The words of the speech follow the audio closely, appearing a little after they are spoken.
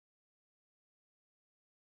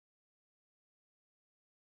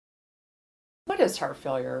is heart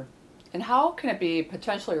failure, and how can it be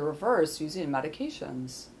potentially reversed using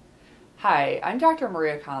medications? Hi, I'm Dr.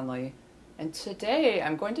 Maria Conley, and today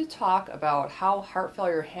I'm going to talk about how heart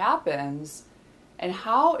failure happens and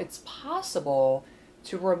how it's possible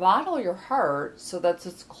to remodel your heart so that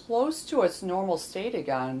it's close to its normal state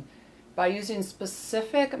again by using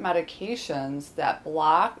specific medications that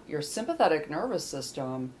block your sympathetic nervous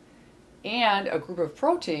system and a group of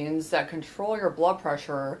proteins that control your blood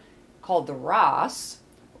pressure called the RAS,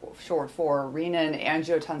 short for renin,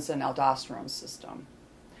 angiotensin, aldosterone system.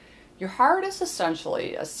 Your heart is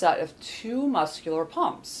essentially a set of two muscular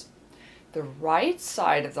pumps. The right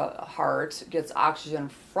side of the heart gets oxygen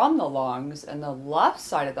from the lungs, and the left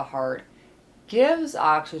side of the heart gives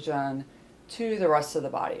oxygen to the rest of the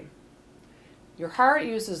body. Your heart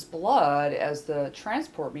uses blood as the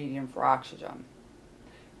transport medium for oxygen.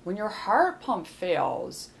 When your heart pump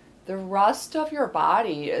fails, the rest of your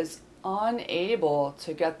body is unable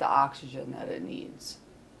to get the oxygen that it needs.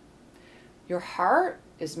 Your heart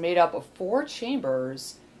is made up of 4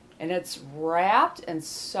 chambers, and it's wrapped in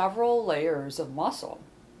several layers of muscle.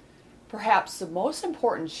 Perhaps the most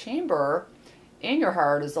important chamber in your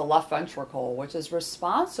heart is the left ventricle, which is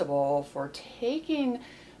responsible for taking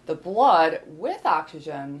the blood with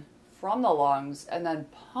oxygen from the lungs and then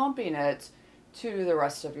pumping it to the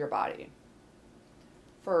rest of your body.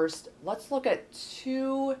 First, let's look at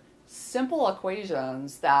 2 simple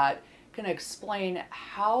equations that can explain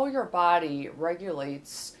how your body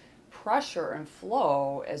regulates pressure and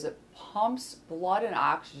flow as it pumps blood and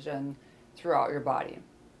oxygen throughout your body.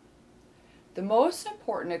 The most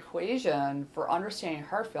important equation for understanding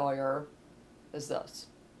heart failure is this: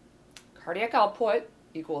 cardiac output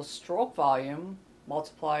equals stroke volume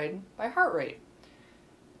multiplied by heart rate.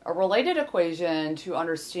 A related equation to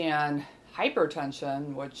understand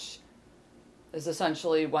hypertension, which is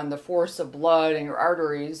essentially when the force of blood in your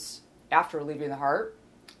arteries after leaving the heart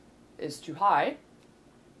is too high,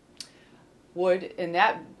 would, in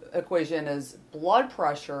that equation, is blood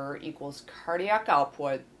pressure equals cardiac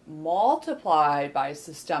output multiplied by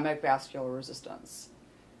systemic vascular resistance.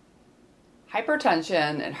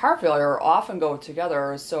 Hypertension and heart failure often go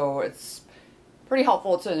together, so it's pretty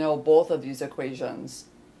helpful to know both of these equations.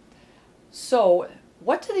 So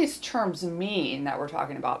what do these terms mean that we're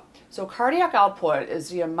talking about? So cardiac output is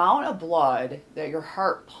the amount of blood that your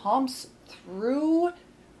heart pumps through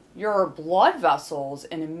your blood vessels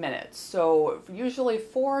in a minute. So usually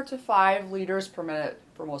 4 to 5 liters per minute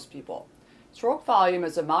for most people. Stroke volume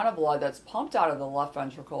is the amount of blood that's pumped out of the left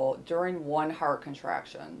ventricle during one heart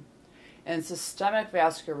contraction. And systemic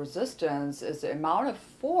vascular resistance is the amount of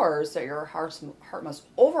force that your heart must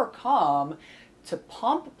overcome to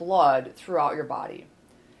pump blood throughout your body.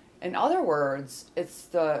 In other words, it's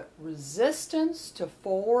the resistance to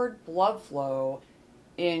forward blood flow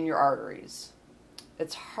in your arteries.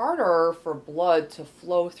 It's harder for blood to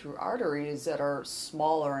flow through arteries that are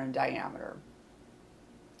smaller in diameter.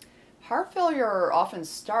 Heart failure often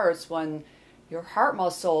starts when your heart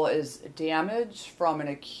muscle is damaged from an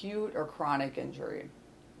acute or chronic injury.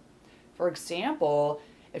 For example,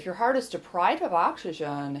 if your heart is deprived of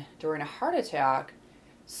oxygen during a heart attack,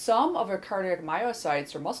 some of your cardiac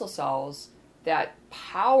myocytes or muscle cells that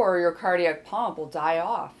power your cardiac pump will die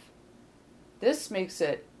off. This makes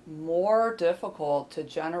it more difficult to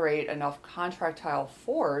generate enough contractile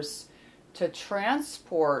force to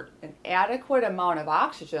transport an adequate amount of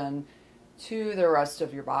oxygen to the rest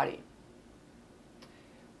of your body.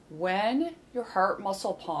 When your heart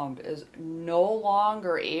muscle pump is no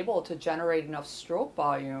longer able to generate enough stroke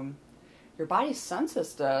volume, your body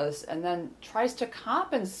senses this and then tries to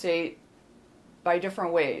compensate by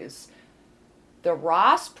different ways. The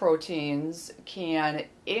RAS proteins can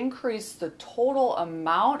increase the total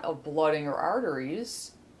amount of blood in your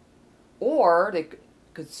arteries, or they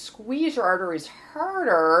could squeeze your arteries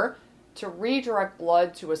harder to redirect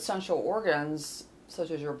blood to essential organs such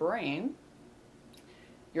as your brain.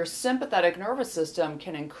 Your sympathetic nervous system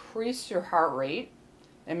can increase your heart rate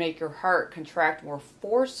and make your heart contract more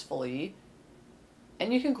forcefully.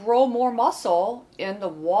 And you can grow more muscle in the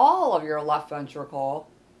wall of your left ventricle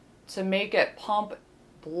to make it pump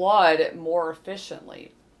blood more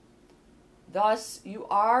efficiently. Thus, you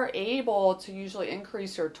are able to usually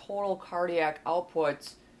increase your total cardiac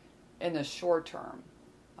output in the short term.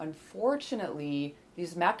 Unfortunately,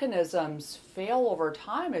 these mechanisms fail over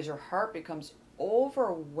time as your heart becomes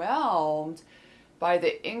overwhelmed by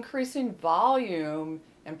the increasing volume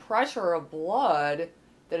and pressure of blood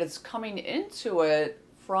that is coming into it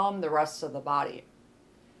from the rest of the body.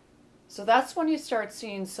 So that's when you start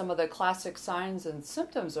seeing some of the classic signs and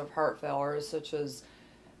symptoms of heart failure, such as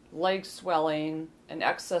leg swelling, and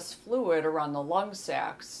excess fluid around the lung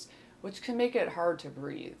sacs, which can make it hard to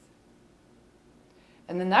breathe.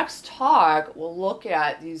 In the next talk, we'll look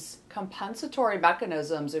at these compensatory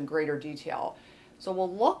mechanisms in greater detail. So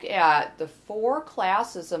we'll look at the 4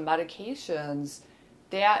 classes of medications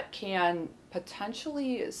that can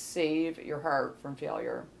potentially save your heart from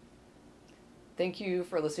failure. Thank you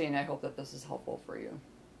for listening. I hope that this is helpful for you.